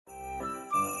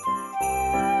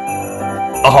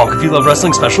a Honk If You Love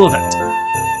Wrestling special event.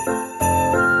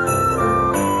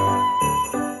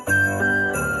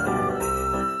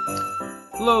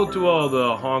 Hello to all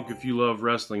the Honk If You Love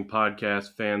Wrestling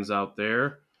podcast fans out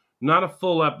there. Not a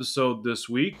full episode this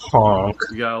week. Honk.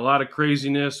 We got a lot of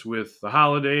craziness with the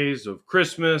holidays of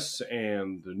Christmas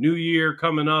and the New Year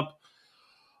coming up.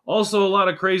 Also, a lot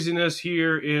of craziness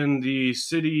here in the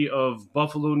city of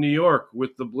Buffalo, New York,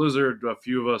 with the blizzard a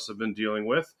few of us have been dealing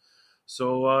with.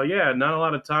 So, not a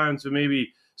lot of time to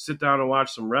maybe sit down and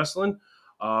watch some wrestling,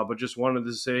 but just wanted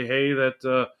to say, hey,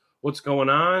 that what's going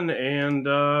on,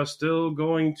 and still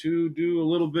going to do a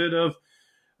little bit of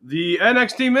the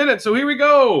NXT Minute. So here we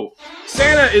go.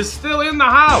 Santa is still in the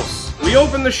house. We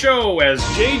open the show as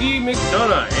JD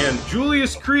McDonough and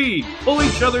Julius Creed pull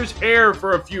each other's hair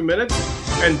for a few minutes,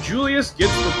 and Julius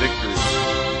gets the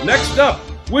victory. Next up,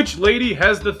 which lady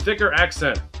has the thicker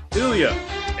accent? Ilya,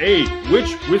 a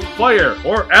witch with fire,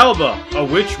 or Alba, a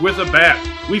witch with a bat?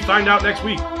 We find out next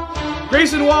week.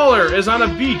 Grayson Waller is on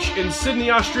a beach in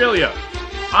Sydney, Australia.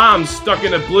 I'm stuck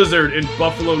in a blizzard in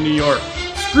Buffalo, New York.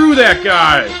 Screw that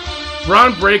guy.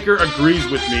 Braun Breaker agrees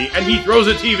with me, and he throws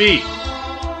a TV.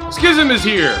 Schism is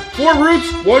here. 4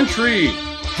 roots, 1 tree.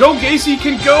 Joe Gacy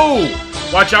can go.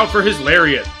 Watch out for his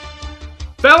lariat.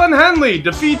 Fallon Henley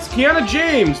defeats Kiana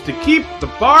James to keep the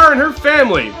bar and her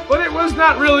family, but it was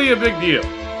not really a big deal.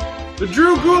 The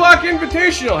Drew Gulak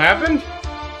Invitational happened.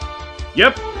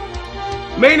 Yep.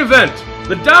 Main event.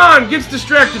 The Don gets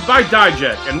distracted by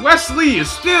Dijak, and Wes Lee is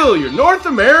still your North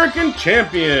American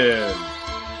champion.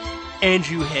 And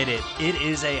you hit it. It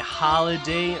is a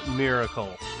holiday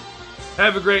miracle.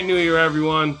 Have a great New Year,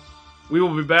 everyone. We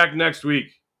will be back next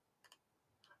week.